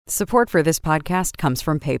Support for this podcast comes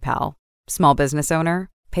from PayPal. Small business owner?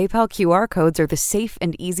 PayPal QR codes are the safe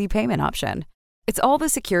and easy payment option. It's all the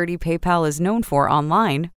security PayPal is known for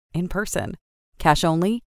online, in person. Cash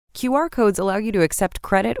only? QR codes allow you to accept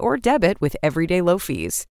credit or debit with everyday low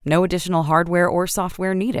fees. No additional hardware or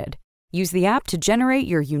software needed. Use the app to generate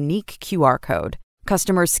your unique QR code.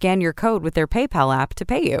 Customers scan your code with their PayPal app to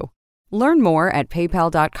pay you. Learn more at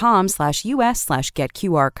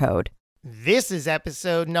paypal.com/us/getqrcode. This is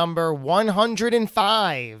episode number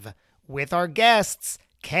 105 with our guests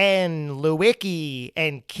Ken Lewicki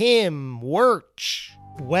and Kim Wirch.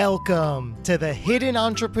 Welcome to the Hidden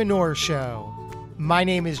Entrepreneur Show. My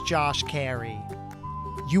name is Josh Carey.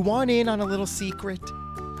 You want in on a little secret?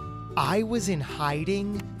 I was in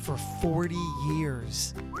hiding for 40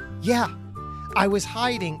 years. Yeah, I was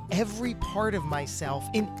hiding every part of myself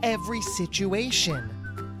in every situation.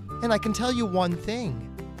 And I can tell you one thing.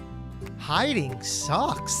 Hiding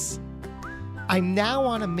sucks. I'm now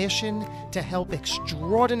on a mission to help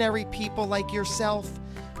extraordinary people like yourself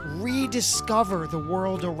rediscover the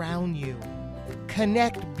world around you,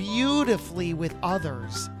 connect beautifully with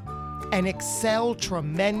others, and excel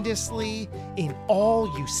tremendously in all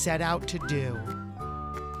you set out to do.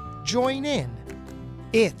 Join in.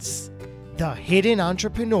 It's the Hidden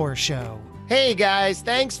Entrepreneur Show. Hey guys,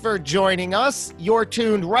 thanks for joining us. You're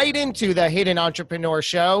tuned right into the Hidden Entrepreneur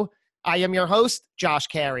Show. I am your host, Josh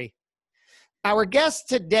Carey. Our guest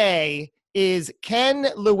today is Ken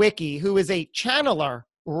Lewicki, who is a channeler,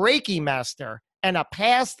 Reiki master, and a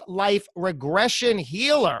past life regression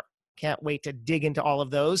healer. Can't wait to dig into all of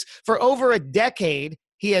those. For over a decade,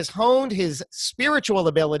 he has honed his spiritual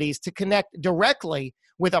abilities to connect directly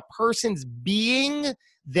with a person's being,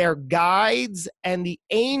 their guides, and the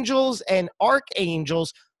angels and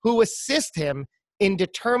archangels who assist him in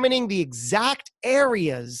determining the exact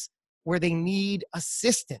areas where they need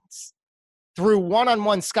assistance. Through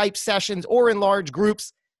one-on-one Skype sessions or in large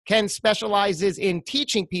groups, Ken specializes in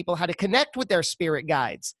teaching people how to connect with their spirit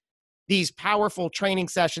guides. These powerful training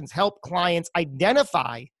sessions help clients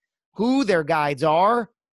identify who their guides are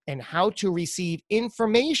and how to receive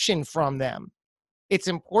information from them. It's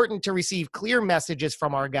important to receive clear messages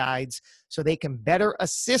from our guides so they can better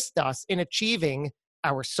assist us in achieving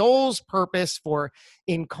our soul's purpose for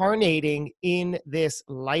incarnating in this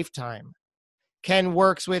lifetime. Ken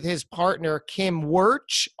works with his partner, Kim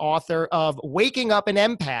Wirch, author of Waking Up an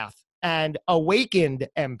Empath and Awakened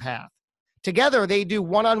Empath. Together, they do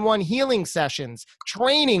one-on-one healing sessions,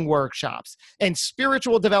 training workshops, and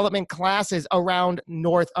spiritual development classes around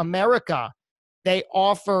North America. They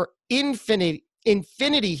offer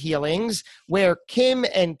infinity healings where Kim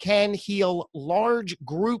and Ken heal large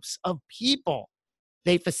groups of people.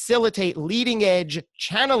 They facilitate leading-edge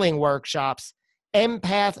channeling workshops,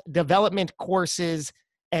 empath development courses,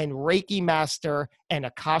 and Reiki Master and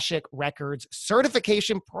Akashic Records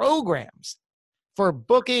certification programs. For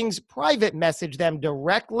bookings, private message them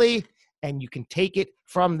directly, and you can take it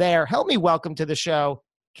from there. Help me welcome to the show,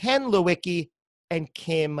 Ken Lewicki and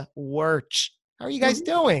Kim Wirch. How are you guys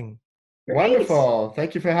doing? Wonderful.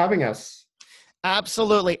 Thank you for having us.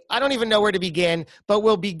 Absolutely. I don't even know where to begin, but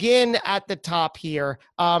we'll begin at the top here.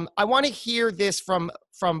 I want to hear this from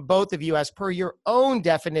both of you as per your own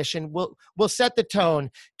definition. We'll set the tone.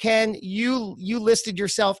 Ken, you listed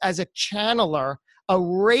yourself as a channeler, a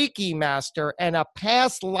Reiki master, and a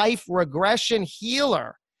past life regression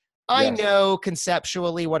healer. I know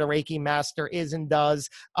conceptually what a Reiki master is and does,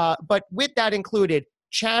 but with that included,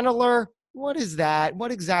 channeler, what is that? What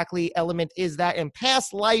exactly element is that? And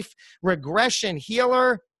past life regression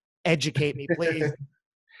healer, educate me, please.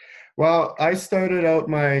 Well, I started out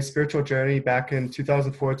my spiritual journey back in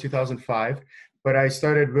 2004, 2005, but I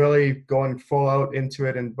started really going full out into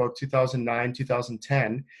it in about 2009,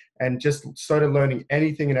 2010, and just started learning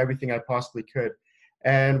anything and everything I possibly could.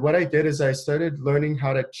 And what I did is I started learning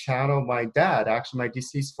how to channel my dad, actually my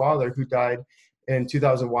deceased father, who died in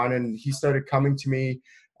 2001, and he started coming to me.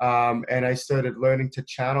 And I started learning to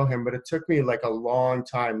channel him, but it took me like a long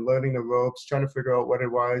time learning the ropes, trying to figure out what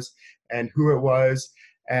it was and who it was.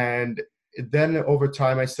 And then over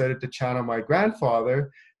time, I started to channel my grandfather,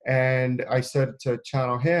 and I started to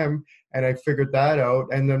channel him, and I figured that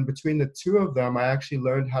out. And then between the two of them, I actually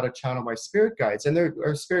learned how to channel my spirit guides. And there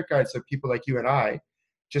are spirit guides of people like you and I,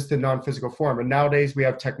 just in non-physical form. And nowadays we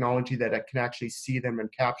have technology that can actually see them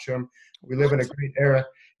and capture them. We live in a great era.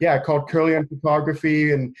 Yeah, called Kirlian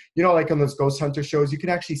photography. And, you know, like on those ghost hunter shows, you can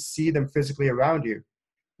actually see them physically around you,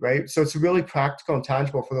 right? So it's really practical and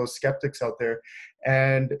tangible for those skeptics out there.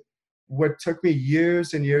 And what took me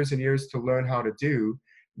years and years and years to learn how to do,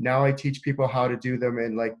 now I teach people how to do them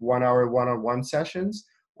in like 1 hour one-on-one sessions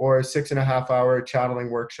or 6.5 hour channeling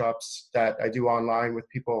workshops that I do online with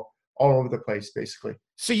people all over the place, basically.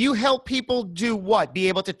 So you help people do what? Be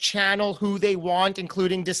able to channel who they want,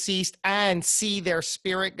 including deceased, and see their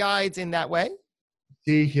spirit guides in that way?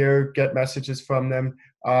 See, hear, get messages from them.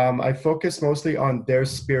 I focus mostly on their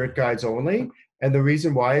spirit guides only. And the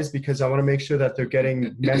reason why is because I want to make sure that they're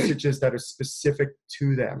getting messages that are specific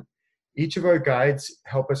to them. Each of our guides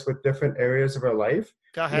help us with different areas of our life.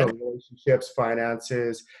 Go ahead. Relationships,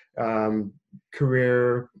 finances,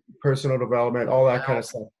 career, personal development, all that kind of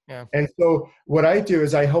stuff. Yeah. And so what I do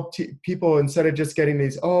is I help people, instead of just getting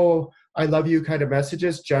these, oh, I love you kind of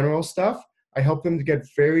messages, general stuff, I help them to get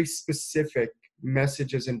very specific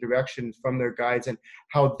messages and directions from their guides and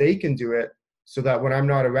how they can do it so that when I'm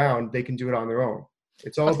not around, they can do it on their own.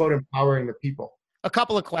 It's all about empowering the people. A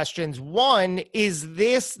couple of questions. One, is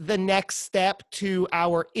this the next step to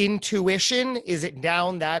our intuition? Is it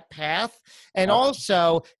down that path? And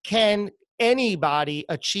also, can anybody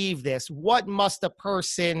achieve this? What must a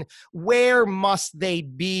person, where must they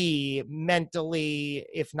be mentally,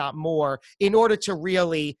 if not more, in order to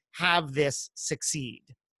really have this succeed?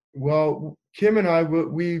 Well, Kim and I,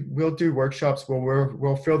 we'll do workshops where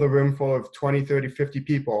we'll fill the room full of 20, 30, 50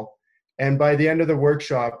 people. And by the end of the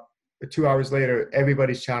workshop, 2 hours later,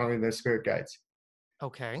 everybody's channeling their spirit guides.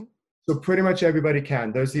 Okay. So pretty much everybody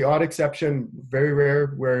can. There's the odd exception, very rare,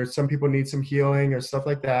 where some people need some healing or stuff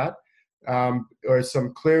like that, or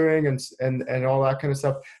some clearing and all that kind of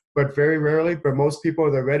stuff. But very rarely, but most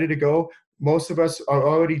people, they're ready to go. Most of us are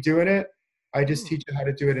already doing it. I just teach you how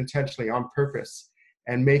to do it intentionally, on purpose,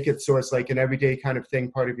 and make it so it's like an everyday kind of thing,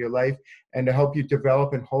 part of your life, and to help you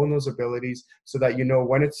develop and hone those abilities so that you know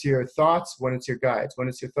when it's your thoughts, when it's your guides, when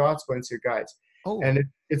it's your thoughts, when it's your guides. Oh. And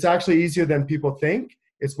it's actually easier than people think.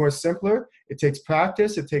 It's more simpler. It takes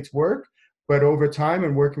practice. It takes work. But over time,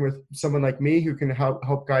 and working with someone like me who can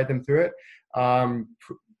help guide them through it,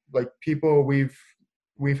 like people,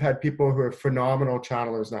 we've had people who are phenomenal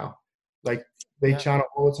channelers now. Like they channel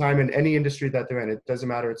all the time in any industry that they're in. It doesn't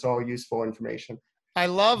matter. It's all useful information. I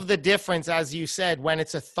love the difference, as you said, when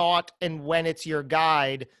it's a thought and when it's your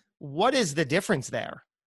guide. What is the difference there?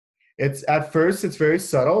 It's at first, it's very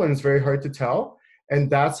subtle and it's very hard to tell. And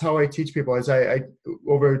that's how I teach people, is I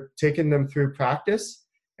over taking them through practice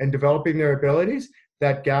and developing their abilities,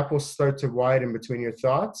 that gap will start to widen between your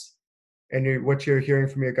thoughts and what you're hearing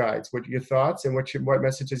from your guides, what your thoughts and what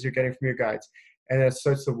messages you're getting from your guides. And it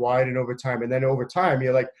starts to widen over time. And then over time,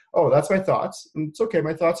 you're like, oh, that's my thoughts. And it's okay,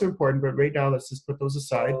 my thoughts are important, but right now, let's just put those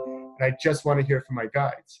aside. And I just want to hear from my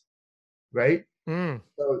guides, right? Mm.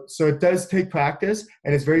 So it does take practice,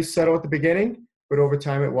 and it's very subtle at the beginning, but over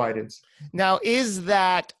time it widens. Now, is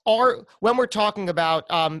that, when we're talking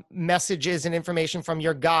about messages and information from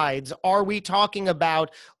your guides, are we talking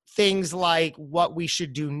about things like what we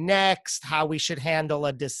should do next, how we should handle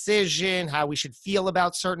a decision, how we should feel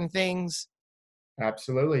about certain things?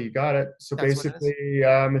 Absolutely, you got it. So basically,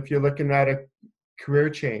 if you're looking at a career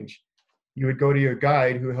change, you would go to your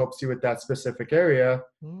guide who helps you with that specific area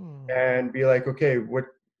and be like, okay, what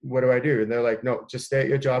do I do? And they're like, no, just stay at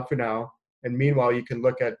your job for now. And meanwhile, you can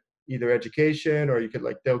look at either education, or you could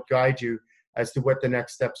they'll guide you as to what the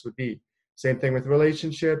next steps would be. Same thing with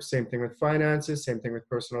relationships, same thing with finances, same thing with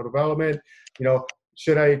personal development.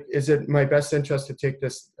 Is it my best interest to take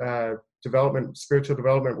this spiritual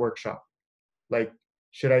development workshop? Like,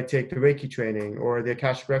 should I take the Reiki training or the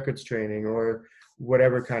Akashic Records training or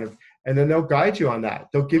whatever kind of, and then they'll guide you on that.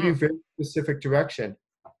 They'll give you very specific direction.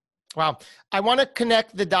 Wow. I want to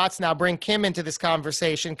connect the dots now, bring Kim into this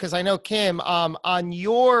conversation, because I know, Kim, on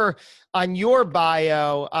your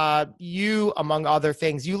bio, you, among other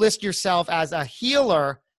things, you list yourself as a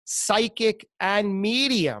healer, psychic, and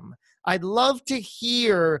medium. I'd love to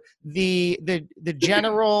hear the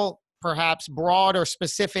general, perhaps broad or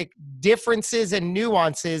specific differences and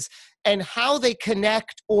nuances and how they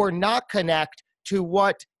connect or not connect to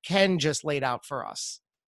what Ken just laid out for us.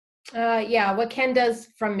 What Ken does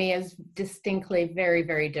from me is distinctly very,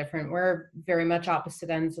 very different. We're very much opposite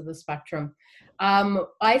ends of the spectrum.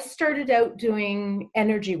 I started out doing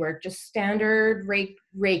energy work, just standard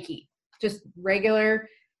Reiki, just regular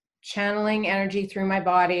channeling energy through my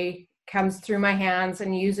body, comes through my hands,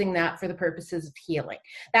 and using that for the purposes of healing.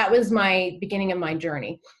 That was my beginning of my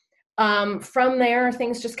journey. From there,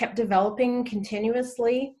 things just kept developing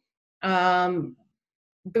continuously.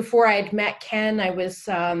 Before I'd met Ken, I was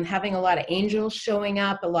having a lot of angels showing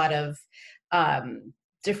up, a lot of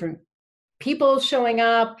different people showing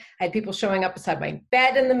up. I had people showing up beside my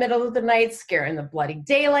bed in the middle of the night, scaring the bloody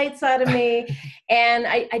daylights out of me. And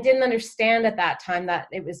I didn't understand at that time that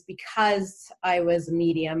it was because I was a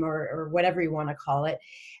medium or whatever you want to call it.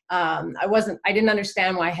 I didn't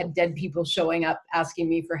understand why I had dead people showing up asking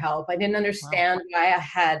me for help. I didn't understand why I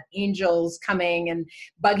had angels coming and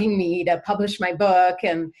bugging me to publish my book.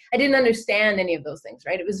 And I didn't understand any of those things,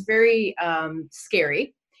 right? It was very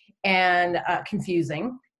scary and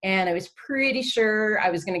confusing. And I was pretty sure I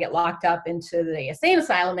was going to get locked up into the insane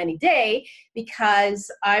asylum any day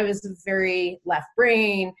because I was very left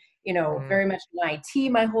brain, very much in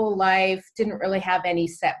IT my whole life, didn't really have any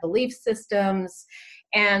set belief systems.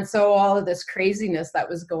 And so all of this craziness that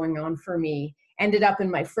was going on for me ended up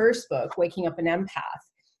in my first book, Waking Up an Empath.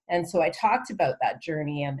 And so I talked about that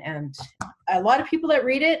journey, and a lot of people that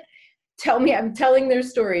read it tell me I'm telling their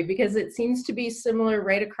story because it seems to be similar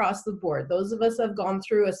right across the board. Those of us who have gone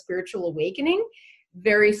through a spiritual awakening,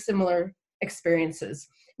 very similar experiences.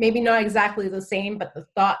 Maybe not exactly the same, but the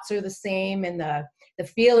thoughts are the same and the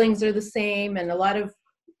feelings are the same. And a lot of,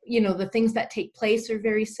 the things that take place are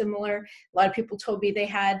very similar. A lot of people told me they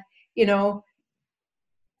had,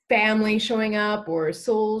 family showing up or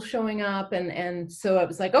souls showing up. And so I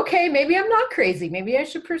was like, okay, maybe I'm not crazy. Maybe I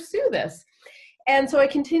should pursue this. And so I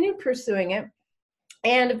continued pursuing it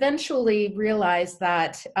and eventually realized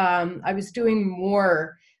that I was doing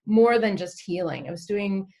more than just healing. I was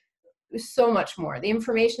doing so much more. The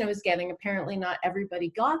information I was getting, apparently not everybody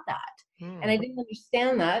got that. And I didn't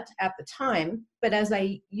understand that at the time. But as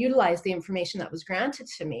I utilized the information that was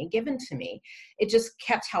given to me, it just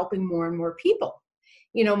kept helping more and more people.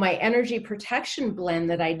 My energy protection blend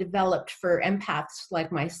that I developed for empaths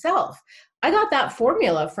like myself, I got that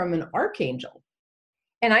formula from an archangel.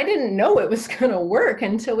 And I didn't know it was going to work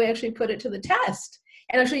until we actually put it to the test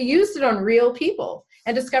and actually used it on real people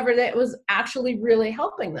and discovered that it was actually really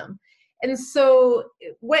helping them. And so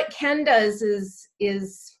what Ken does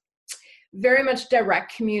is very much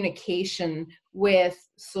direct communication with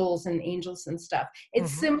souls and angels and stuff. It's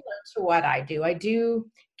similar to what I do. I do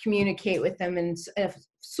communicate with them in a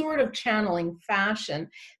sort of channeling fashion.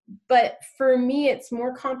 But for me, it's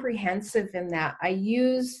more comprehensive in that I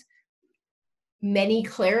use many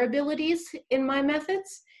clair abilities in my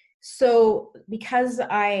methods. So because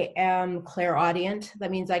I am clairaudient,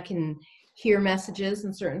 that means I can hear messages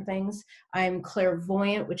and certain things. I'm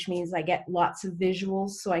clairvoyant, which means I get lots of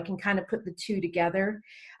visuals, so I can kind of put the two together.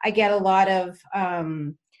 I get a lot of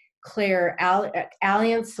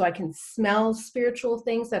clairalience, so I can smell spiritual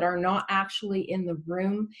things that are not actually in the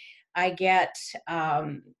room. I get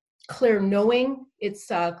clear knowing. It's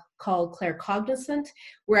called claircognizant,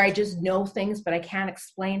 where I just know things, but I can't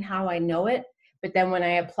explain how I know it. But then when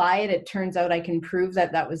I apply it, it turns out I can prove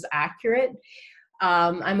that that was accurate.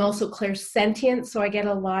 I'm also clairsentient, so I get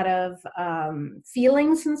a lot of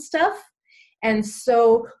feelings and stuff. And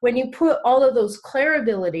so when you put all of those clair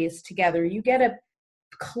abilities together, you get a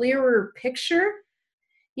clearer picture.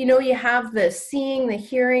 You have the seeing, the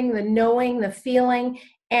hearing, the knowing, the feeling,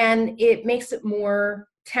 and it makes it more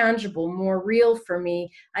tangible, more real for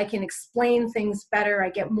me. I can explain things better.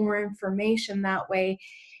 I get more information that way.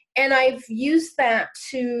 And I've used that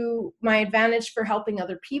to my advantage for helping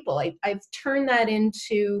other people. I've turned that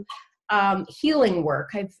into healing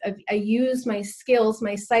work. I use my skills,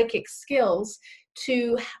 my psychic skills,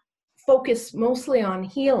 to focus mostly on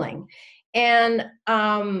healing. And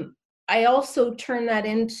I also turn that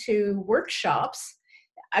into workshops,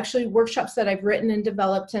 actually workshops that I've written and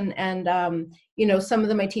developed. And some of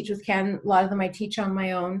them I teach with Ken, a lot of them I teach on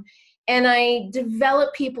my own. And I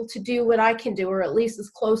develop people to do what I can do, or at least as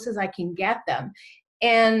close as I can get them.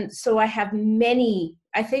 And so I have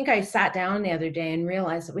I think I sat down the other day and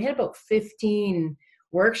realized that we had about 15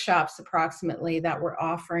 workshops approximately that we're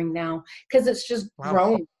offering now, because it's just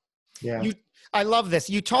grown. Yeah. I love this.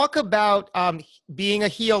 You talk about being a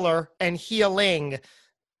healer and healing.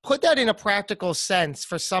 Put that in a practical sense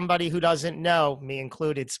for somebody who doesn't know, me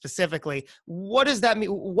included specifically. What does that mean?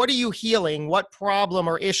 What are you healing? What problem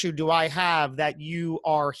or issue do I have that you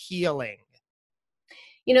are healing?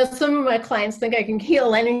 Some of my clients think I can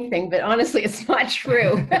heal anything, but honestly, it's not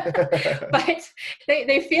true. But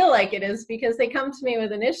they feel like it is because they come to me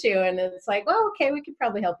with an issue and it's like, well, okay, we could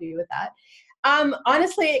probably help you with that.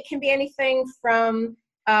 Honestly, it can be anything from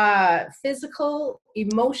physical,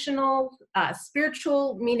 emotional,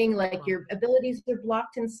 spiritual, meaning like your abilities are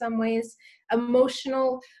blocked in some ways,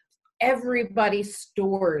 emotional. Everybody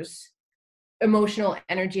stores emotional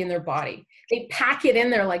energy in their body. They pack it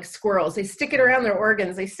in there like squirrels. They stick it around their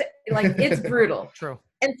organs. It's brutal. True.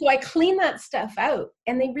 And so I clean that stuff out,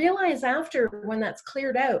 and they realize after, when that's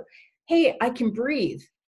cleared out, hey, I can breathe.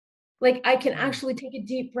 Like I can actually take a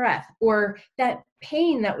deep breath, or that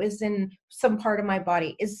pain that was in some part of my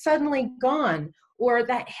body is suddenly gone, or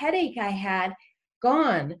that headache I had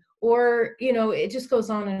gone, or, it just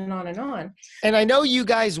goes on and on and on. And I know you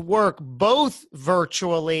guys work both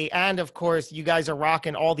virtually, and of course, you guys are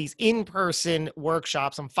rocking all these in-person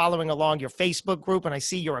workshops. I'm following along your Facebook group, and I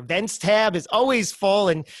see your events tab is always full,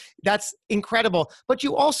 and that's incredible. But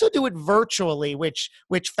you also do it virtually, which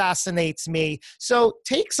fascinates me. So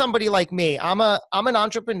take somebody like me. I'm an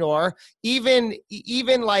entrepreneur. Even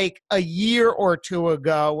like a year or two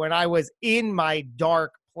ago, when I was in my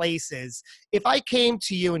dark places, if I came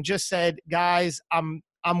to you and just said, guys, I'm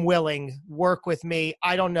willing, work with me,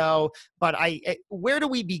 I don't know, but where do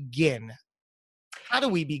we begin? How do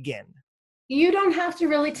we begin? You don't have to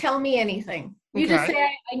really tell me anything. You just say,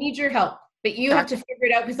 I need your help, but you have to figure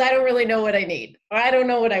it out, because I don't really know what I need, or I don't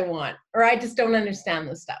know what I want, or I just don't understand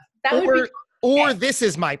this stuff. That would be or this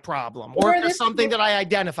is my problem, or there's something that I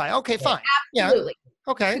identify. Okay, fine. Absolutely.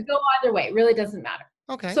 Yeah. Okay. It could go either way. It really doesn't matter.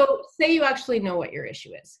 Okay. So say you actually know what your issue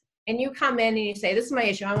is, and you come in and you say, this is my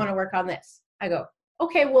issue, I want to work on this. I go,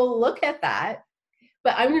 okay, well, look at that,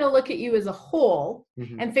 but I'm going to look at you as a whole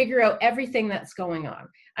and figure out everything that's going on.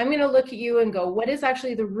 I'm going to look at you and go, what is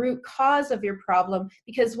actually the root cause of your problem?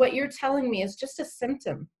 Because what you're telling me is just a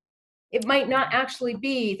symptom. It might not actually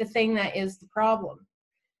be the thing that is the problem,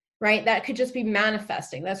 right? That could just be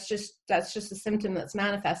manifesting. That's just a symptom that's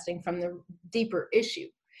manifesting from the deeper issue.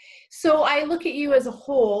 So I look at you as a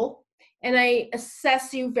whole, and I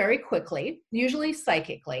assess you very quickly, usually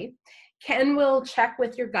psychically. Ken will check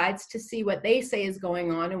with your guides to see what they say is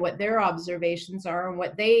going on and what their observations are and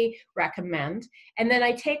what they recommend. And then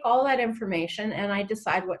I take all that information and I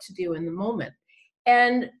decide what to do in the moment.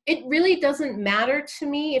 And it really doesn't matter to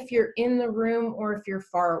me if you're in the room or if you're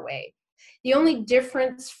far away. The only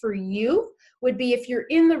difference for you would be if you're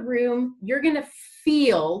in the room, you're going to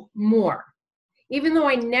feel more. Even though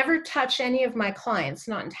I never touch any of my clients,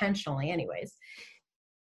 not intentionally anyways,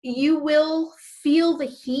 you will feel the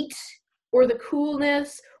heat or the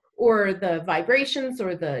coolness or the vibrations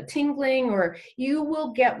or the tingling, or you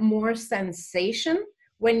will get more sensation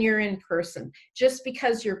when you're in person, just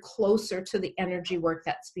because you're closer to the energy work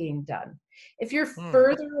that's being done. If you're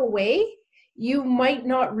further away, you might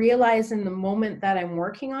not realize in the moment that I'm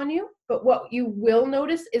working on you, but what you will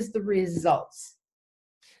notice is the results.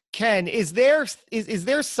 Ken, is there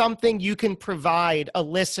something you can provide a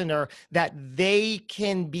listener that they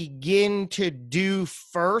can begin to do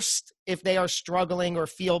first if they are struggling or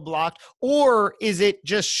feel blocked? Or is it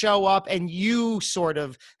just show up and you sort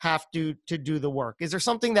of have to do the work? Is there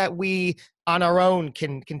something that we on our own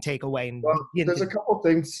can take away? And there's a couple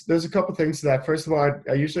things. There's a couple things to that. First of all,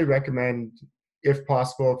 I usually recommend, if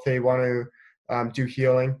possible, if they want to do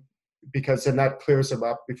healing, because then that clears them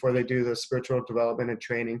up before they do the spiritual development and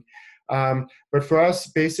training. But for us,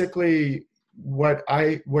 basically, what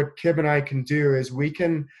Kim and I can do is we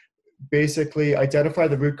can basically identify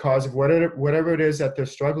the root cause of whatever it is that they're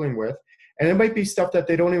struggling with. And it might be stuff that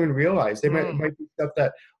they don't even realize. It might be stuff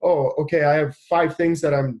that, oh, okay, I have 5 things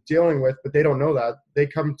that I'm dealing with, but they don't know that. They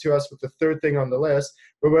come to us with the 3rd thing on the list,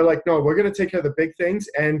 but we're like, no, we're going to take care of the big things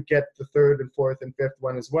and get the 3rd and 4th and 5th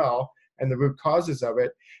one as well, and the root causes of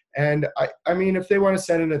it. And I mean, if they want to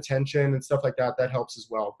send an attention and stuff like that, that helps as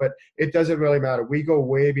well. But it doesn't really matter. We go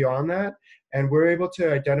way beyond that, and we're able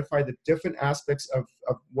to identify the different aspects of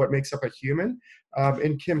what makes up a human.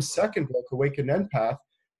 In Kim's second book, Awakened Empath,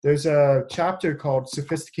 there's a chapter called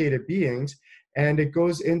Sophisticated Beings, and it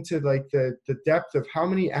goes into like the depth of how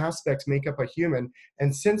many aspects make up a human.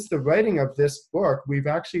 And since the writing of this book, we've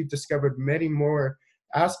actually discovered many more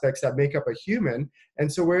aspects that make up a human.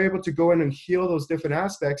 And so we're able to go in and heal those different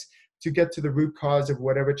aspects to get to the root cause of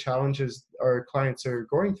whatever challenges our clients are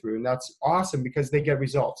going through. And that's awesome because they get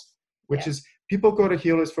results, which is, people go to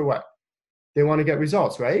healers for what? They want to get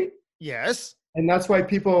results, right? Yes. And that's why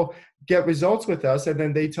people get results with us. And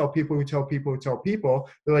then they tell people who tell people who tell people.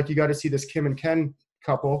 They're like, you got to see this Kim and Ken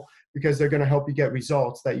couple because they're going to help you get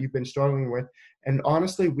results that you've been struggling with. And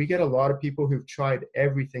honestly, we get a lot of people who've tried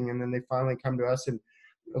everything and then they finally come to us, and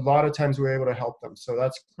a lot of times we're able to help them. So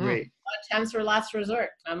that's great. A lot of times we're last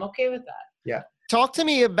resort. I'm okay with that. Yeah. Talk to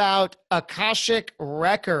me about Akashic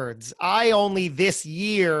Records. I only this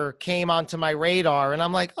year came onto my radar and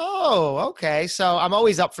I'm like, oh, okay. So I'm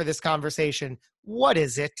always up for this conversation. What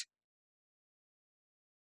is it?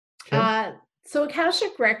 So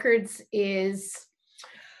Akashic Records is,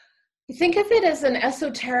 you think of it as an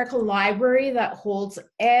esoteric library that holds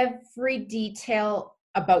every detail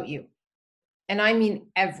about you. And I mean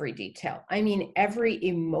every detail. I mean every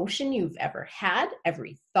emotion you've ever had,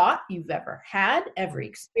 every thought you've ever had, every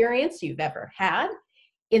experience you've ever had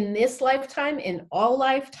in this lifetime, in all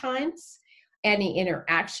lifetimes, any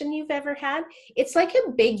interaction you've ever had. It's like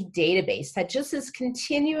a big database that just is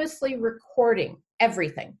continuously recording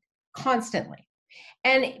everything constantly.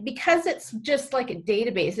 And because it's just like a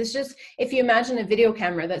database, it's just, if you imagine a video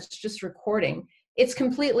camera that's just recording, it's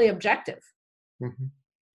completely objective. Mm-hmm.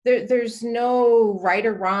 There's no right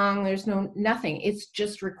or wrong. There's nothing. It's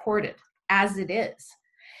just recorded as it is.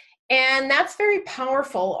 And that's very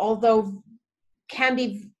powerful, although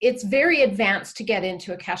it's very advanced to get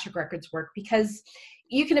into Akashic Records work, because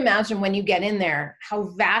you can imagine when you get in there, how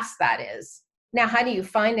vast that is. Now, how do you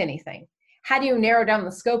find anything? How do you narrow down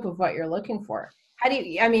the scope of what you're looking for?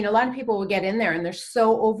 I mean, a lot of people will get in there and they're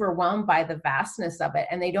so overwhelmed by the vastness of it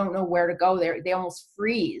and they don't know where to go. They almost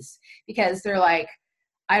freeze because they're like,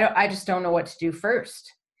 I just don't know what to do first.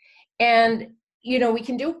 And, we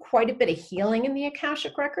can do quite a bit of healing in the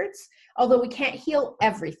Akashic Records, although we can't heal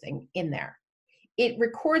everything in there. It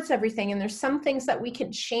records everything, and there's some things that we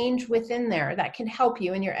can change within there that can help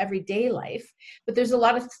you in your everyday life. But there's a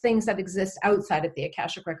lot of things that exist outside of the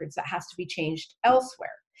Akashic Records that has to be changed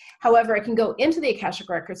elsewhere. However, I can go into the Akashic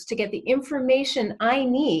Records to get the information I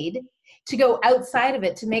need to go outside of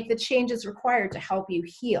it to make the changes required to help you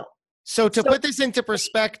heal. So put this into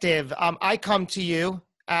perspective, I come to you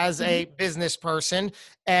as a business person,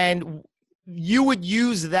 and you would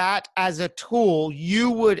use that as a tool. You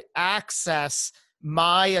would access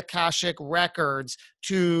my Akashic Records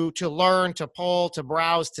to learn, to pull, to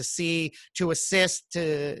browse, to see, to assist,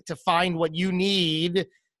 to find what you need,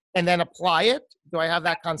 and then apply it. Do I have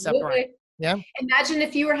that concept right? Yeah. Imagine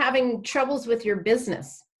if you were having troubles with your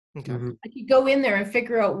business. Okay. I could go in there and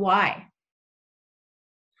figure out why.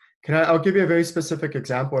 I'll give you a very specific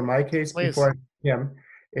example. In my case, Please. before him,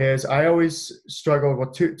 is I always struggled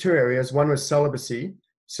with two areas. One was celibacy.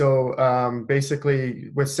 So basically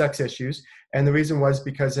with sex issues. And the reason was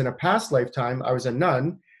because in a past lifetime, I was a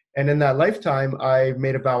nun. And in that lifetime, I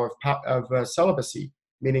made a vow of celibacy,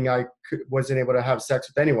 meaning I wasn't able to have sex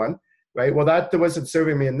with anyone, right? Well, that wasn't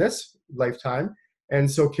serving me in this lifetime. And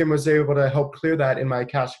so Kim was able to help clear that in my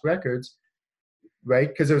Akashic Records, right?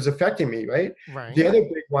 Because it was affecting me, right? Right. The other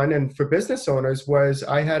big one, and for business owners, was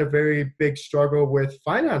I had a very big struggle with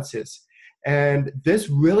finances. And this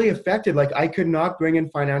really affected, like I could not bring in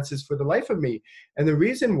finances for the life of me. And the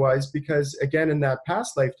reason was because, again, in that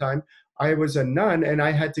past lifetime, I was a nun and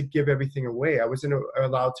I had to give everything away. I wasn't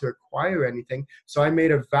allowed to acquire anything. So I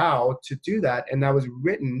made a vow to do that. And that was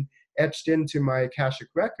written, etched into my Akashic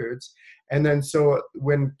Records. And then so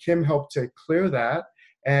when Kim helped to clear that,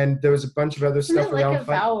 and there was a bunch of other Isn't stuff it like around. a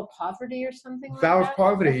vow of poverty or something Vow like of that?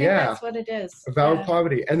 poverty, I think yeah. That's what it is. A vow of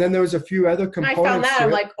poverty. And then there was a few other And components. I found that, to I'm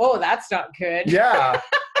it. like, oh, that's not good. Yeah.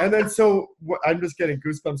 And then so I'm just getting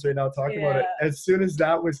goosebumps right now talking about it. As soon as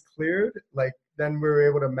that was cleared, like then we were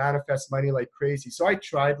able to manifest money like crazy. So I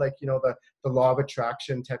tried like, the law of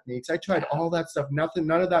attraction techniques. I tried all that stuff. None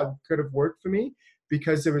of that could have worked for me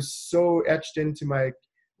because it was so etched into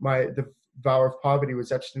the vow of poverty was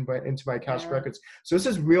etched into my Akashic Records. So this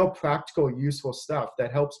is real practical, useful stuff that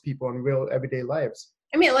helps people in real everyday lives.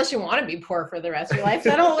 I mean, unless you want to be poor for the rest of your life,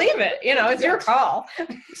 then don't leave it. It's your call.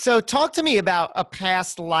 So talk to me about a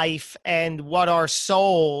past life and what our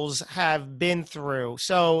souls have been through.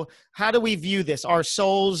 So how do we view this? Our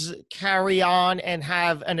souls carry on and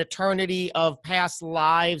have an eternity of past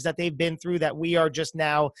lives that they've been through that we are just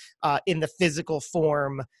now in the physical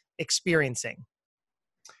form experiencing.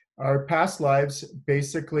 Our past lives,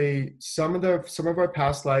 basically, some of our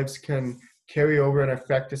past lives can carry over and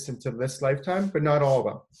affect us into this lifetime, but not all of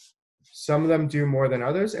them. Some of them do more than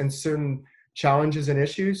others, and certain challenges and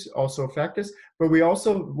issues also affect us. But we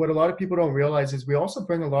also, what a lot of people don't realize is we also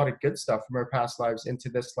bring a lot of good stuff from our past lives into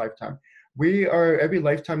this lifetime. Every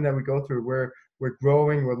lifetime that we go through, we're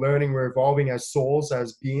growing, we're learning, we're evolving as souls,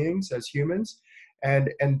 as beings, as humans.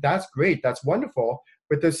 And that's great, that's wonderful.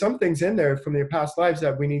 But there's some things in there from their past lives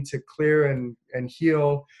that we need to clear and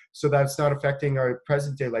heal so that's not affecting our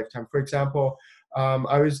present day lifetime. For example,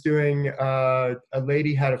 I was doing, a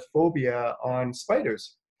lady had a phobia on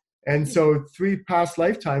spiders. And so 3 past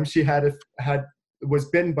lifetimes she was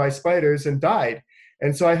bitten by spiders and died.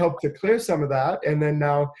 And so I helped to clear some of that. And then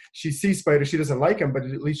now she sees spiders, she doesn't like them, but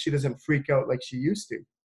at least she doesn't freak out like she used to.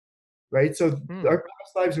 Right? So our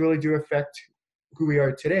past lives really do affect who we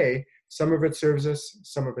are today. Some of it serves us,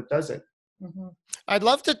 some of it doesn't. Mm-hmm. I'd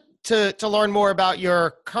love to learn more about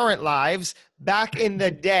your current lives back in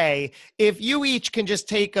the day. If you each can just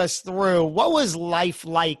take us through, what was life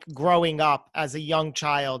like growing up as a young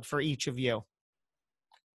child for each of you?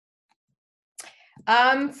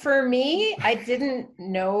 For me, I didn't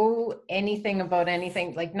know anything about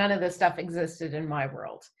anything. Like none of this stuff existed in my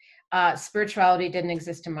world. Spirituality didn't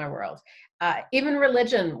exist in my world. Even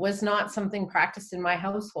religion was not something practiced in my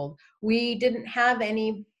household. We didn't have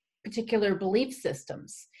any particular belief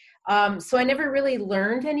systems. So I never really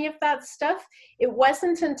learned any of that stuff. It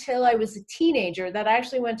wasn't until I was a teenager that I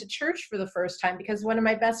actually went to church for the first time, because one of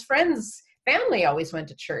my best friends' family always went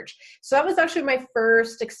to church. So that was actually my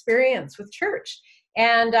first experience with church.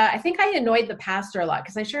 And I think I annoyed the pastor a lot,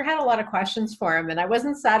 because I sure had a lot of questions for him and I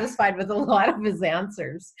wasn't satisfied with a lot of his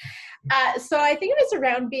answers. So I think it was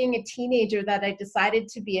around being a teenager that I decided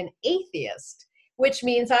to be an atheist, which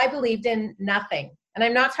means I believed in nothing. And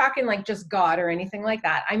I'm not talking like just God or anything like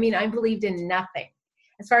that. I mean, I believed in nothing.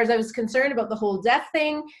 As far as I was concerned about the whole death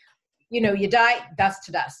thing, you know, you die, dust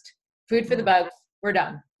to dust, food for the bugs, we're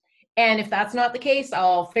done. And if that's not the case,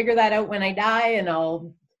 I'll figure that out when I die, and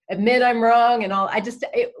I'll admit I'm wrong, and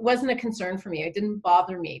it wasn't a concern for me. It didn't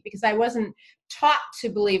bother me because I wasn't taught to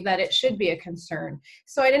believe that it should be a concern.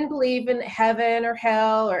 So I didn't believe in heaven or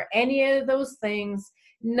hell or any of those things.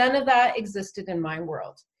 None of that existed in my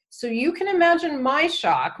world. So you can imagine my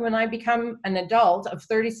shock when I become an adult of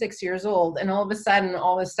 36 years old and all of a sudden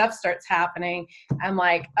all this stuff starts happening. I'm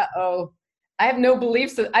like, uh-oh, I have no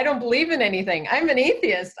beliefs. I don't believe in anything. I'm an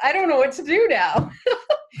atheist. I don't know what to do now.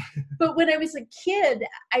 But when I was a kid,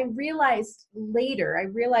 I realized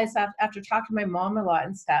after talking to my mom a lot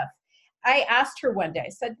and stuff, I asked her one day, I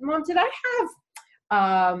said, Mom, did I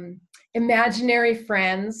have imaginary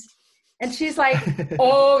friends? And she's like,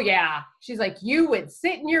 oh yeah. She's like, you would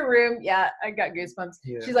sit in your room. Yeah, I got goosebumps.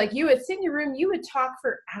 Yeah. She's like, you would sit in your room, you would talk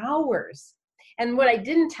for hours. And what I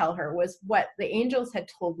didn't tell her was what the angels had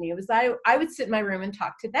told me. It was I would sit in my room and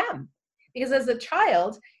talk to them. Because as a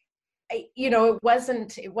child, I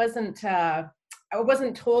wasn't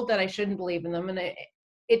told that I shouldn't believe in them. And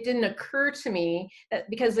it didn't occur to me that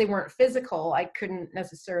because they weren't physical, I couldn't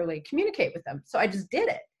necessarily communicate with them. So I just did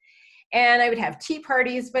it. And I would have tea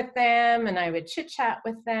parties with them and I would chit chat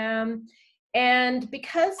with them. And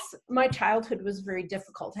because my childhood was very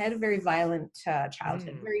difficult, I had a very violent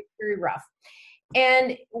childhood, very, very rough.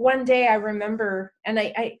 And one day I remember, and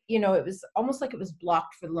I it was almost like it was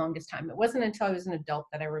blocked for the longest time. It wasn't until I was an adult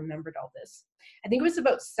that I remembered all this. I think it was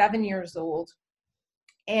about 7 years old.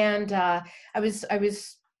 And I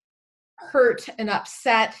was hurt and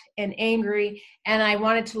upset and angry, and I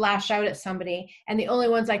wanted to lash out at somebody. And the only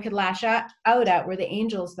ones I could lash out at were the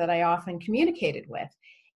angels that I often communicated with.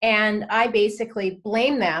 And I basically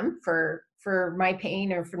blamed them for my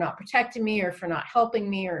pain, or for not protecting me, or for not helping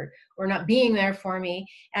me, or not being there for me.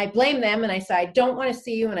 And I blamed them, and I said, I don't want to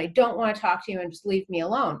see you, and I don't want to talk to you, and just leave me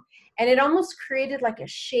alone. And it almost created like a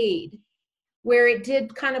shade where it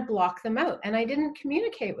did kind of block them out, and I didn't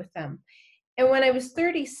communicate with them. And when I was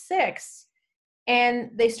 36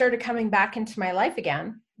 and they started coming back into my life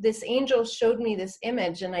again, this angel showed me this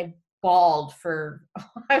image, and I bawled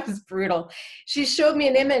I was brutal. She showed me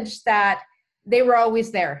an image that they were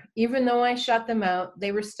always there. Even though I shut them out,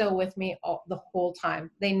 they were still with me the whole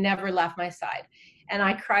time. They never left my side. And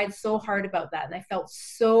I cried so hard about that. And I felt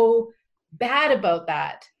so bad about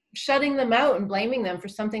that, shutting them out and blaming them for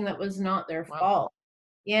something that was not their fault.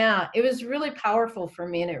 Yeah, it was really powerful for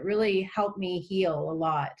me, and it really helped me heal a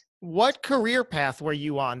lot. What career path were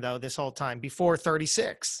you on, though, this whole time before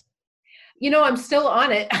 36? I'm still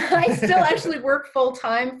on it. I still actually work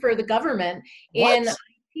full-time for the government in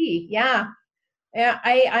IT. Yeah.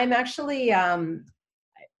 I'm actually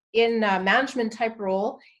in a management type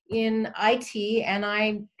role in IT, and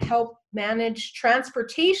I help manage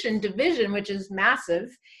transportation division, which is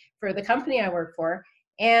massive for the company I work for.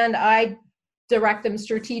 And I direct them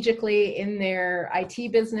strategically in their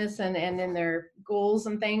IT business and in their goals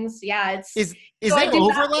and things. Yeah, is there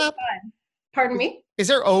overlap? Pardon me? Is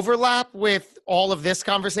there overlap with all of this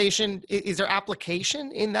conversation? Is there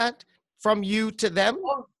application in that from you to them?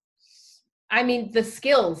 Oh, I mean, the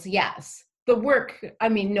skills, yes. The work, I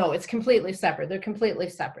mean, no, it's completely separate. They're completely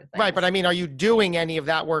separate things. Right, but I mean, are you doing any of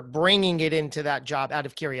that work, bringing it into that job out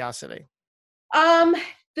of curiosity?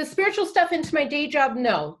 The spiritual stuff into my day job,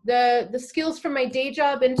 no. The skills from my day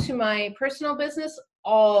job into my personal business,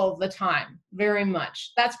 all the time, very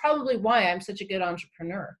much. That's probably why I'm such a good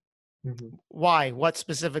entrepreneur. Mm-hmm. Why? What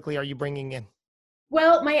specifically are you bringing in?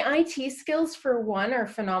 Well, my IT skills, for one, are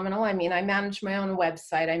phenomenal. I mean, I manage my own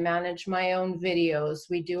website. I manage my own videos.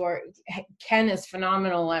 Ken is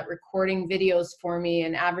phenomenal at recording videos for me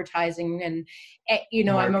and advertising. And, marketing.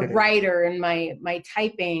 I'm a writer, and my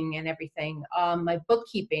typing and everything. My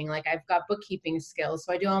bookkeeping, like I've got bookkeeping skills.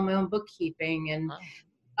 So I do all my own bookkeeping. And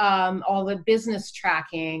all the business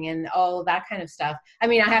tracking and all of that kind of stuff. I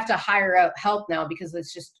mean, I have to hire out help now because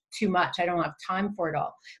it's just too much. I don't have time for it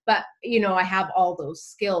all. But, I have all those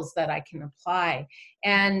skills that I can apply.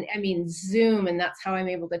 And I mean, Zoom, and that's how I'm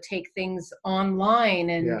able to take things online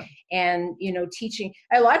and teaching.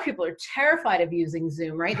 A lot of people are terrified of using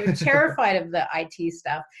Zoom, right? They're terrified of the IT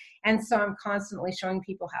stuff. And so I'm constantly showing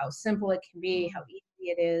people how simple it can be, how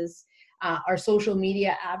easy it is. Our social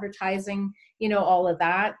media advertising, all of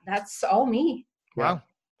that. That's all me. Wow.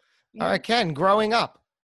 Yeah. All right, Ken, growing up.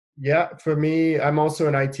 Yeah, for me, I'm also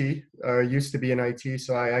in IT, used to be in IT,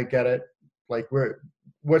 so I get it. Like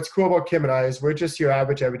what's cool about Kim and I is we're just your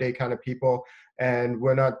average everyday kind of people, and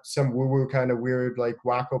we're not some woo-woo kind of weird, like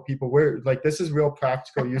wacko people. We're like, this is real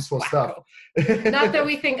practical, useful stuff. Not that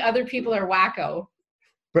we think other people are wacko.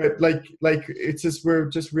 But like it's just, we're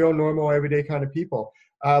just real normal everyday kind of people.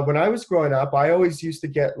 When I was growing up, I always used to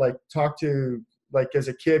get talk to, as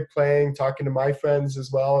a kid talking to my friends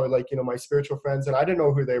as well, or my spiritual friends, and I didn't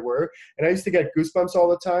know who they were. And I used to get goosebumps all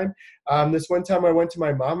the time. This one time I went to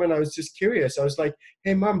my mom and I was just curious. I was like,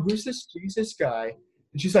 hey mom, who's this Jesus guy?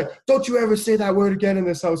 And she's like, don't you ever say that word again in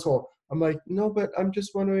this household. I'm like, no, but I'm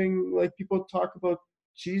just wondering, people talk about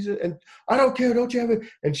Jesus and I don't care, don't you ever.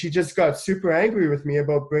 And she just got super angry with me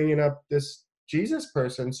about bringing up this Jesus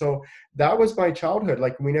person. So that was my childhood.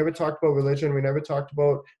 We never talked about religion. We never talked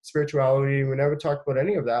about spirituality. We never talked about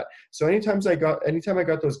any of that. So anytime I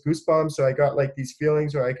got those goosebumps, or I got these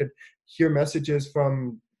feelings, or I could hear messages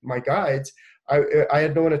from my guides, I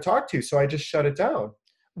had no one to talk to. So I just shut it down.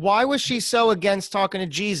 Why was she so against talking to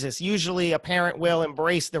Jesus? Usually a parent will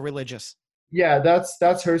embrace the religious. Yeah,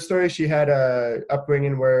 that's her story. She had a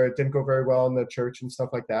upbringing where it didn't go very well in the church and stuff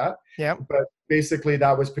like that. Yeah. But basically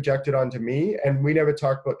that was projected onto me, and we never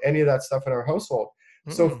talked about any of that stuff in our household.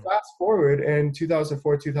 So fast forward in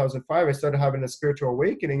 2004, 2005, I started having a spiritual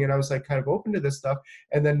awakening, and I was kind of open to this stuff.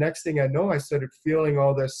 And then next thing I know, I started feeling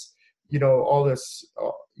all this,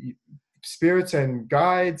 spirits and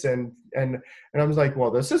guides, and I was like,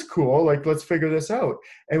 well, this is cool. Let's figure this out.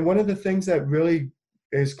 And one of the things that really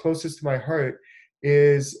is closest to my heart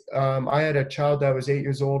is I had a child that was 8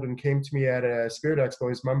 years old and came to me at a spirit expo.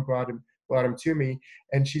 His mom brought him to me,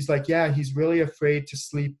 and she's like, yeah, he's really afraid to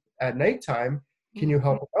sleep at nighttime. Can you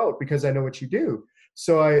help him out? Because I know what you do.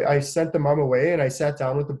 So I sent the mom away, and I sat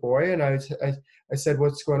down with the boy, and I said,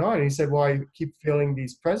 what's going on? And he said, well, I keep feeling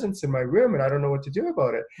these presence in my room and I don't know what to do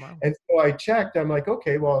about it. Wow. And so I checked. I'm like,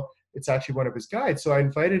 okay, well, it's actually one of his guides. So I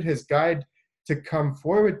invited his guide to come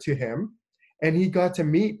forward to him, and he got to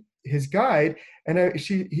meet his guide. And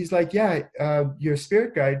he's like, yeah, your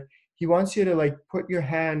spirit guide, he wants you to put your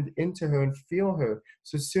hand into her and feel her.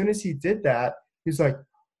 So as soon as he did that, he's like,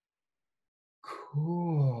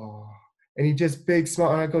 cool. And he just big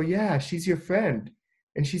smile. And I go, yeah, she's your friend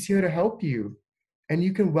and she's here to help you. And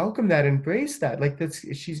you can welcome that, embrace that.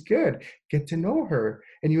 She's good. Get to know her.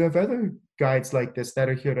 And you have other guides like this that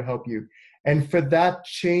are here to help you. And for that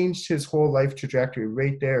changed his whole life trajectory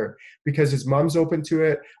right there, because his mom's open to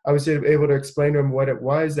it. I was able to explain to him what it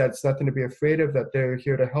was, that it's nothing to be afraid of, that they're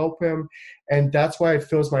here to help him. And that's why it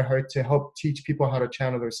fills my heart to help teach people how to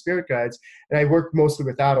channel their spirit guides. And I work mostly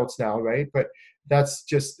with adults now, right? But that's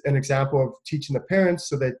just an example of teaching the parents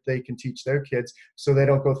so that they can teach their kids, so they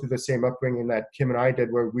don't go through the same upbringing that Kim and I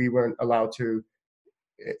did, where we weren't allowed to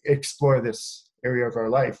explore this area of our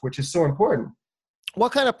life, which is so important.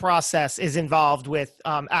 What kind of process is involved with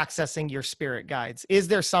accessing your spirit guides? Is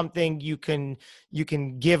there something you can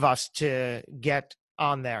give us to get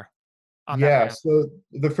on there? So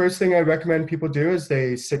the first thing I recommend people do is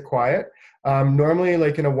they sit quiet. Normally,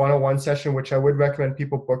 in a one-on-one session, which I would recommend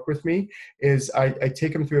people book with me, is I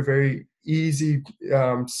take them through a very easy,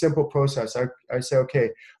 simple process. I say,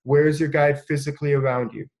 okay, where is your guide physically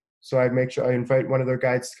around you? So I make sure I invite one of their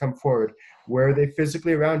guides to come forward. Where are they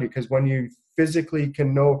physically around you? Because when you physically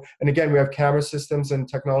can know, and again, we have camera systems and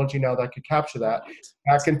technology now that could capture that.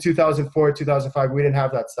 Back in 2004, 2005, we didn't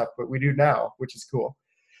have that stuff, but we do now, which is cool.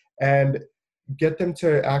 And get them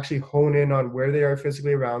to actually hone in on where they are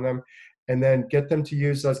physically around them, and then get them to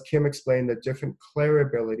use, as Kim explained, the different clair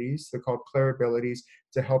abilities. They're called clair abilities,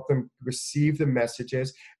 to help them receive the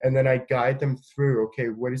messages. And then I guide them through, okay,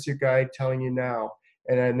 what is your guide telling you now?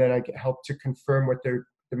 And then I help to confirm what the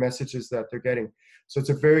messages that they're getting. So it's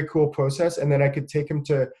a very cool process. And then I could take them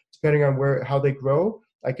to, depending on how they grow,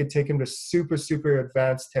 I could take them to super, super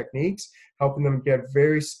advanced techniques, helping them get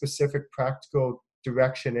very specific practical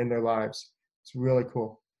direction in their lives. It's really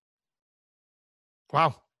cool.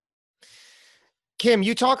 Wow. Kim,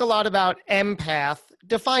 you talk a lot about empath.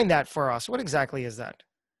 Define that for us. What exactly is that?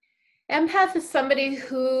 Empath is somebody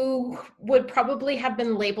who would probably have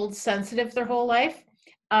been labeled sensitive their whole life.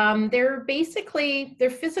 They're basically, their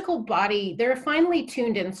physical body, they're a finely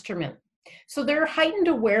tuned instrument. So their heightened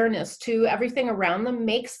awareness to everything around them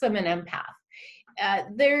makes them an empath.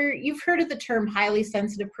 You've heard of the term highly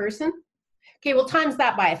sensitive person. Okay, well, times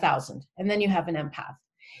that by 1,000, and then you have an empath.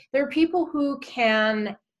 There are people who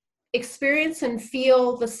can experience and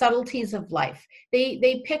feel the subtleties of life.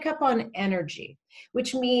 They pick up on energy,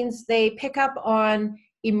 which means they pick up on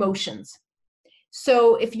emotions.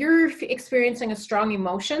 So if you're experiencing a strong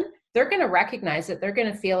emotion, they're going to recognize it, they're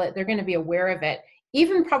going to feel it, they're going to be aware of it,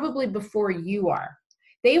 even probably before you are.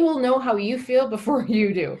 They will know how you feel before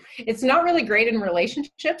you do. It's not really great in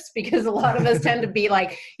relationships because a lot of us tend to be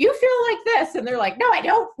like, you feel like this. And they're like, no, I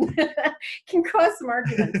don't. Can cause some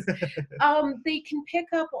arguments. They can pick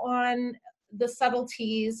up on the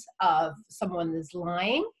subtleties of someone is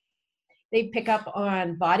lying. They pick up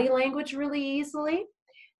on body language really easily.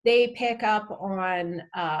 They pick up on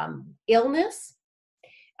illness.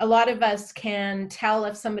 A lot of us can tell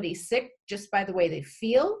if somebody's sick just by the way they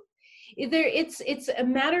feel. It's a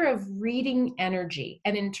matter of reading energy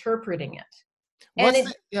and interpreting it. And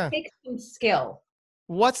it takes some skill.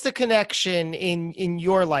 What's the connection in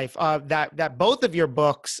your life that both of your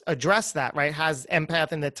books address that, right? Has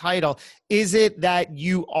empath in the title. Is it that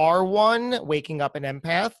you are one, Waking Up an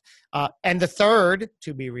Empath, and the third,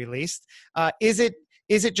 to be released? Is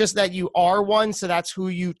it just that you are one, so that's who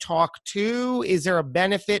you talk to? Is there a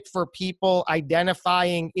benefit for people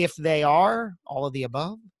identifying if they are? All of the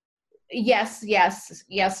above? Yes,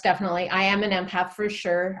 definitely. I am an empath for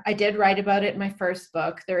sure. I did write about it in my first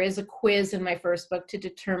book. There is a quiz in my first book to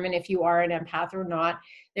determine if you are an empath or not.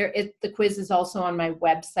 The quiz is also on my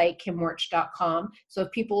website, kimwirch.com. So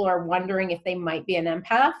if people are wondering if they might be an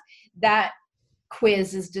empath, that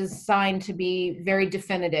quiz is designed to be very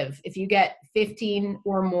definitive. If you get 15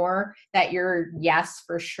 or more that you're yes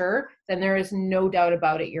for sure, then there is no doubt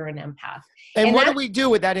about it, you're an empath. And what do we do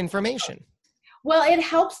with that information? Well, it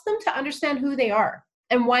helps them to understand who they are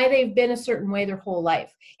and why they've been a certain way their whole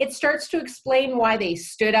life. It starts to explain why they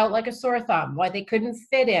stood out like a sore thumb, why they couldn't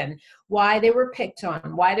fit in, why they were picked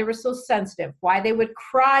on, why they were so sensitive, why they would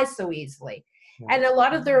cry so easily. And a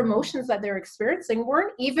lot of their emotions that they're experiencing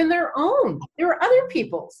weren't even their own. They were other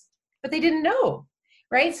people's, but they didn't know.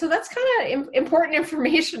 Right? So that's kind of important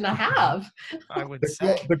information to have. I would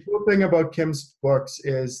say. The cool thing about Kim's books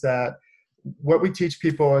is that what we teach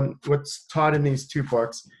people and what's taught in these two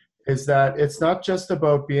books is that it's not just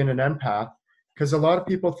about being an empath, because a lot of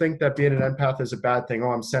people think that being an empath is a bad thing. Oh,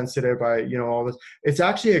 I'm sensitive. All this. It's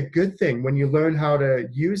actually a good thing when you learn how to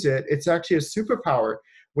use it. It's actually a superpower.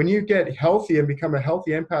 When you get healthy and become a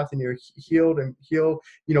healthy empath and you're healed,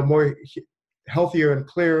 more healthier and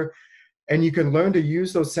clear, and you can learn to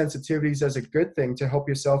use those sensitivities as a good thing to help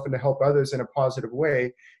yourself and to help others in a positive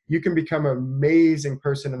way, you can become an amazing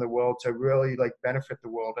person in the world to really benefit the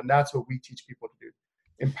world. And that's what we teach people to do.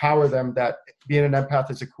 Empower them that being an empath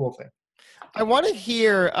is a cool thing. I want to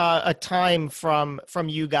hear a time from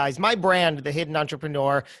you guys. My brand, The Hidden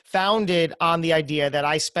Entrepreneur, founded on the idea that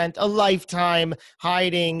I spent a lifetime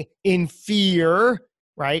hiding in fear,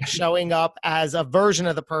 right? Showing up as a version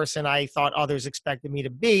of the person I thought others expected me to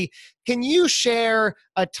be. Can you share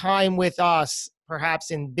a time with us,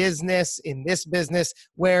 perhaps in this business,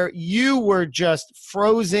 where you were just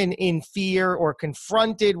frozen in fear or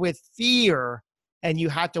confronted with fear and you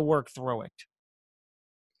had to work through it?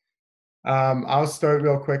 I'll start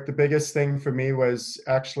real quick. The biggest thing for me was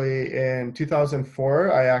actually in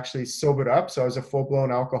 2004, I actually sobered up. So I was a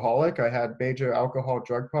full-blown alcoholic. I had major alcohol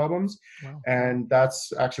drug problems. Wow. And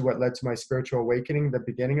that's actually what led to my spiritual awakening, the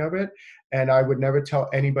beginning of it. And I would never tell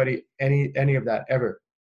anybody any of that ever,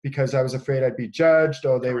 because I was afraid I'd be judged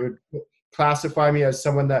or they would classify me as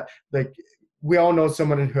someone that, we all know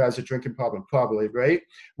someone who has a drinking problem, probably, right?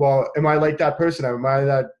 Well, am I like that person? Am I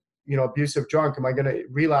that abusive drunk? Am I going to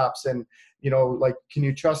relapse? And, can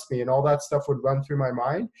you trust me? And all that stuff would run through my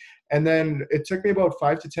mind. And then it took me about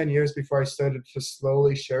 5 to 10 years before I started to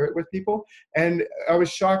slowly share it with people. And I was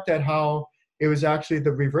shocked at how it was actually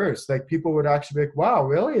the reverse. People would actually be like, wow,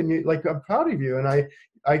 really? And I'm proud of you. And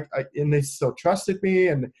and they still trusted me,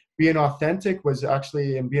 and being authentic was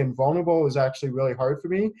actually, and being vulnerable was actually really hard for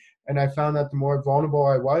me. And I found that the more vulnerable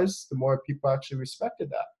I was, the more people actually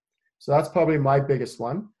respected that. So that's probably my biggest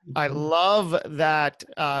one. I love that.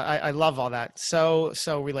 I love all that. So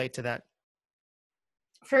relate to that.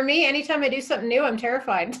 For me, anytime I do something new, I'm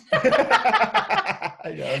terrified. I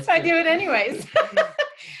do it anyways.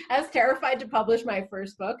 I was terrified to publish my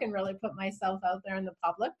first book and really put myself out there in the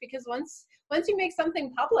public, because once you make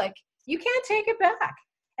something public, you can't take it back.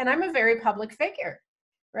 and I'm a very public figure,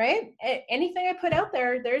 right? Anything I put out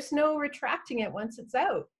there, there's no retracting it once it's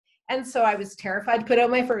out. And so I was terrified to put out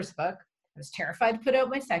my first book. I was terrified to put out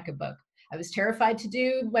my second book. I was terrified to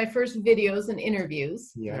do my first videos and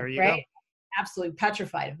interviews. Yeah. There you right? go. Absolutely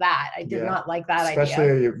petrified of that. I did not like that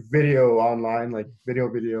Especially idea. video online, like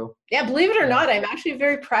video. Yeah, believe it or not, I'm actually a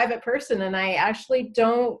very private person, and I actually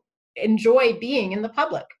don't enjoy being in the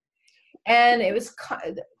public. And it was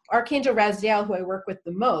Archangel Raziel, who I work with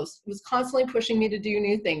the most, was constantly pushing me to do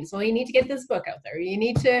new things. Well, you need to get this book out there. You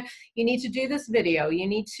need to do this video. You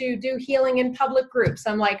need to do healing in public groups.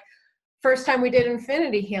 I'm like, first time we did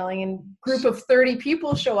infinity healing and group of 30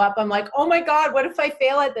 people show up, I'm like, oh my God, what if I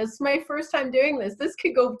fail at this? It's my first time doing this. This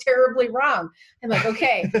could go terribly wrong. I'm like,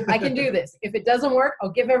 okay, I can do this. If it doesn't work,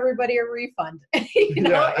 I'll give everybody a refund.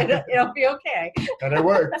 It'll be okay. And it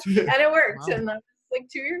worked. And it worked. Wow. And that was like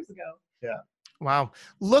 2 years ago. Yeah. Wow.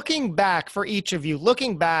 Looking back for each of you,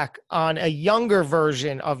 looking back on a younger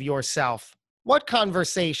version of yourself, what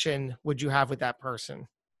conversation would you have with that person?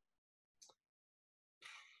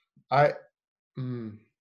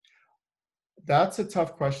 That's a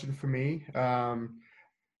tough question for me.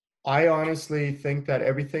 I honestly think that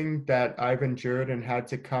everything that I've endured and had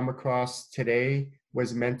to come across today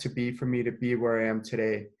was meant to be for me to be where I am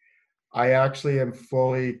today. I actually am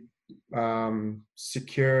fully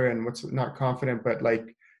secure and not confident, but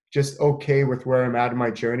like just okay with where I'm at in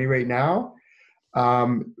my journey right now.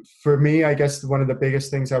 For me, I guess one of the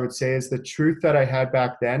biggest things I would say is the truth that I had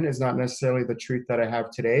back then is not necessarily the truth that I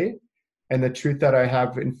have today. And the truth that I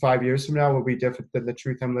have in 5 years from now will be different than the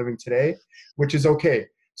truth I'm living today, which is okay.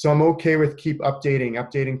 So I'm okay with keep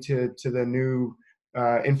updating to the new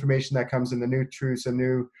information that comes in, the new truths, the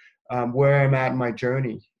new where I'm at in my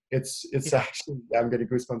journey. It's actually, I'm getting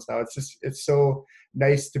goosebumps now. It's so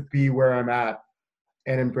nice to be where I'm at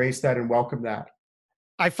and embrace that and welcome that.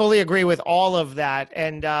 I fully agree with all of that.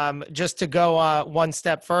 And just to go one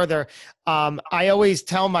step further, I always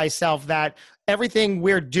tell myself that everything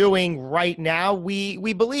we're doing right now,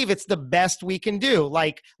 we believe it's the best we can do.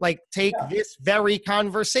 Like take this very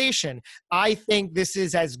conversation. I think this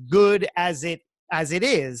is as good as it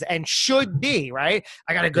is and should be, right?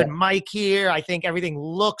 I got a good mic here. I think everything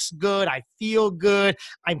looks good. I feel good.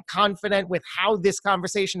 I'm confident with how this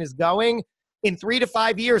conversation is going. In 3 to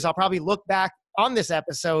 5 years, I'll probably look back on this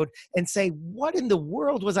episode and say, what in the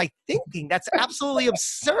world was I thinking? That's absolutely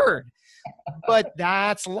absurd. But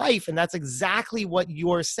that's life. And that's exactly what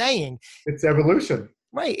you're saying. It's evolution.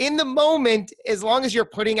 Right. In the moment, as long as you're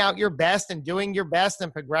putting out your best and doing your best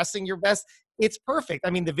and progressing your best, it's perfect.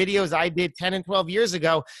 I mean, the videos I did 10 and 12 years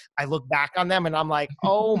ago, I look back on them and I'm like,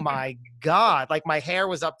 oh my God, like my hair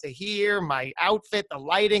was up to here, my outfit, the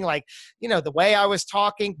lighting, like, the way I was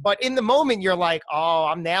talking. But in the moment, you're like, oh,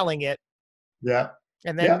 I'm nailing it. Yeah.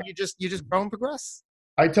 And then you just grow and progress.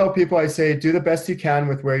 I tell people, I say, do the best you can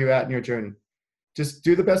with where you're at in your journey. Just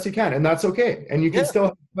do the best you can. And that's okay. And you can still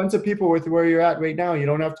have tons of people with where you're at right now. You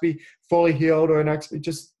don't have to be fully healed or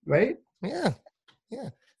just right. Yeah. Yeah.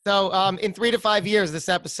 So in 3 to 5 years, this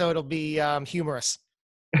episode will be humorous.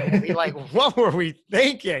 It'll be like, what were we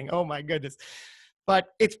thinking? Oh my goodness. But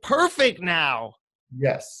it's perfect now.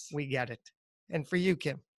 Yes. We get it. And for you,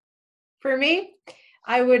 Kim? For me,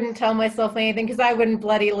 I wouldn't tell myself anything because I wouldn't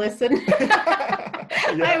bloody listen.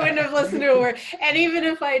 I wouldn't have listened to a word. And even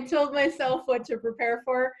if I told myself what to prepare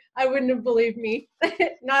for, I wouldn't have believed me.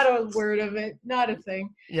 Not a word of it. Not a thing.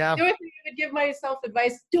 Yeah. The only thing I would give myself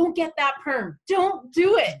advice, don't get that perm. Don't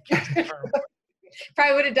do it.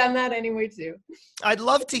 Probably would have done that anyway too. I'd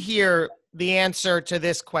love to hear the answer to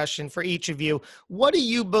this question for each of you. What do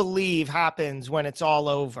you believe happens when it's all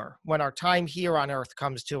over, when our time here on Earth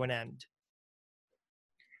comes to an end?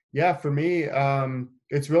 Yeah, for me,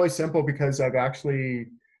 it's really simple because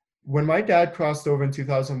when my dad crossed over in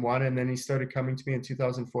 2001 and then he started coming to me in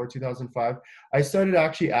 2004, 2005, I started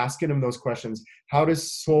actually asking him those questions. How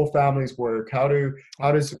does soul families work? How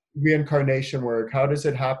does reincarnation work? How does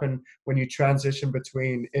it happen when you transition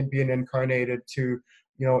between being incarnated to,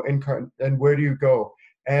 and where do you go?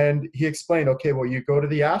 And he explained, okay, well, you go to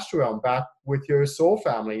the astral realm back with your soul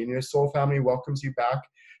family, and your soul family welcomes you back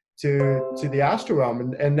to the astral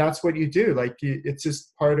realm, and that's what you do. Like it's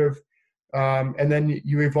just part of, and then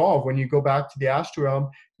you evolve when you go back to the astral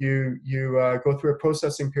realm. You go through a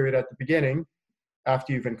processing period at the beginning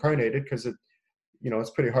after you've incarnated, because it's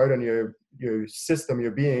pretty hard on your system,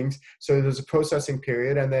 your beings. So there's a processing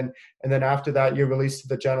period, and then after that you're released to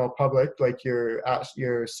the general public, like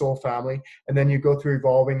your soul family, and then you go through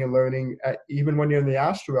evolving and learning even when you're in the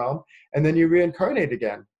astral realm, and then you reincarnate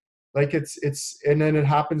again. Like it's and then it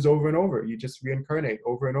happens over and over. You just reincarnate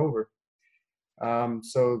over and over.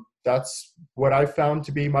 So that's what I found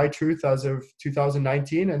to be my truth as of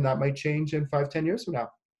 2019, and that might change in 5-10 years from now.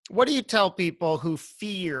 What do you tell people who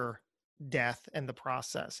fear death and the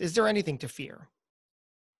process? Is there anything to fear?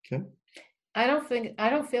 Okay. I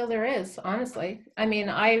don't feel there is, honestly. I mean,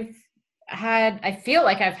 I feel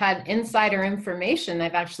like I've had insider information.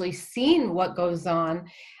 I've actually seen what goes on.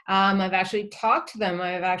 I've actually talked to them.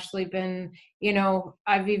 I've actually been,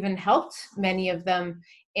 I've even helped many of them.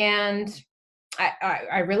 And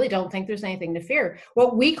I really don't think there's anything to fear.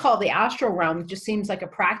 What we call the astral realm just seems like a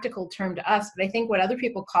practical term to us, but I think what other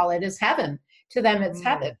people call it is heaven. To them, it's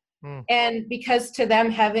heaven. And because to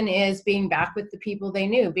them, heaven is being back with the people they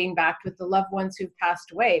knew, being back with the loved ones who've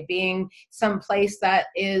passed away, being someplace that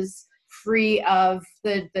is free of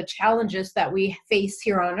the challenges that we face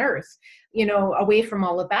here on earth, away from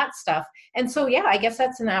all of that stuff. And so, yeah, I guess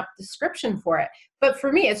that's an apt description for it. But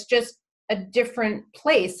for me, it's just a different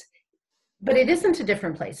place. But it isn't a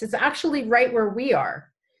different place. It's actually right where we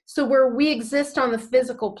are. So where we exist on the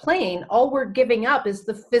physical plane, all we're giving up is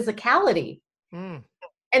the physicality.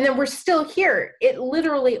 And then we're still here. It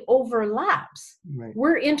literally overlaps. Right.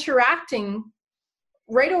 We're interacting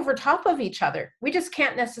right over top of each other. We just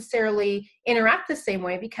can't necessarily interact the same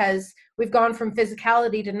way because we've gone from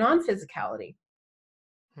physicality to non-physicality.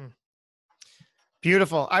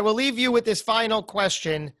 Beautiful. I will leave you with this final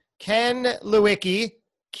question. Ken Lewicki,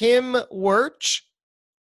 Kim Wirch,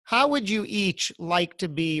 how would you each like to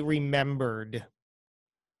be remembered?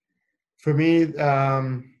 For me,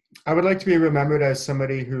 I would like to be remembered as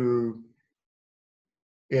somebody who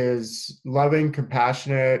is loving,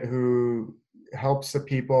 compassionate, who helps the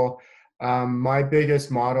people. My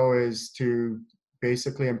biggest motto is to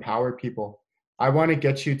basically empower people. I want to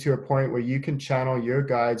get you to a point where you can channel your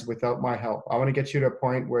guides without my help. I want to get you to a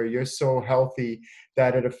point where you're so healthy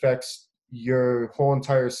that it affects your whole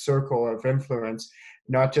entire circle of influence,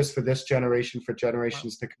 not just for this generation, for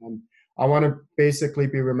generations to come. I want to basically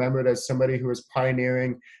be remembered as somebody who is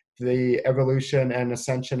pioneering the evolution and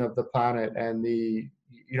ascension of the planet. And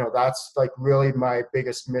that's like really my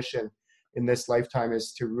biggest mission in this lifetime,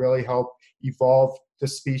 is to really help evolve the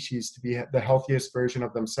species to be the healthiest version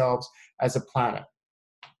of themselves as a planet.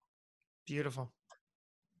 Beautiful.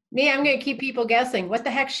 Me, I'm going to keep people guessing. What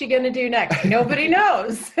the heck's she going to do next? Nobody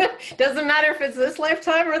knows. Doesn't matter if it's this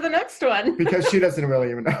lifetime or the next one. Because she doesn't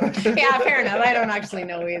really even know. Yeah, fair enough. I don't actually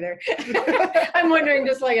know either. I'm wondering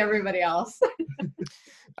just like everybody else.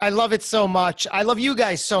 I love it so much. I love you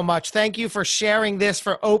guys so much. Thank you for sharing this,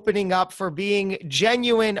 for opening up, for being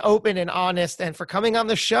genuine, open, and honest, and for coming on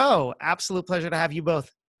the show. Absolute pleasure to have you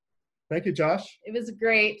both. Thank you, Josh. It was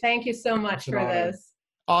great. Thank you so much for this.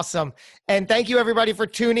 Awesome. And thank you, everybody, for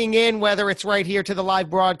tuning in, whether it's right here to the live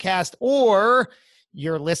broadcast or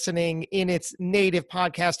you're listening in its native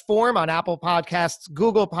podcast form on Apple Podcasts,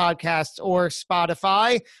 Google Podcasts, or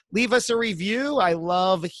Spotify. Leave us a review. I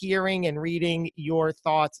love hearing and reading your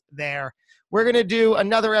thoughts there. We're going to do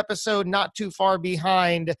another episode not too far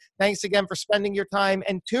behind. Thanks again for spending your time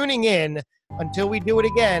and tuning in. Until we do it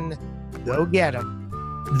again, go get 'em.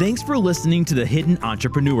 Thanks for listening to the Hidden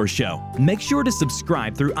Entrepreneur Show. Make sure to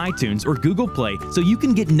subscribe through iTunes or Google Play so you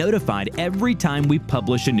can get notified every time we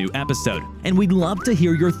publish a new episode. And we'd love to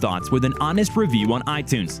hear your thoughts with an honest review on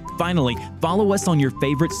iTunes. Finally, follow us on your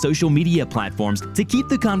favorite social media platforms to keep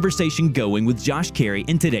the conversation going with Josh Carey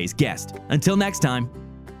and today's guest. Until next time.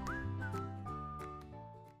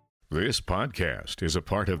 This podcast is a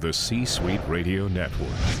part of the C-Suite Radio Network.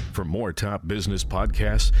 For more top business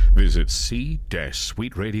podcasts, visit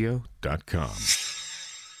c-suiteradio.com.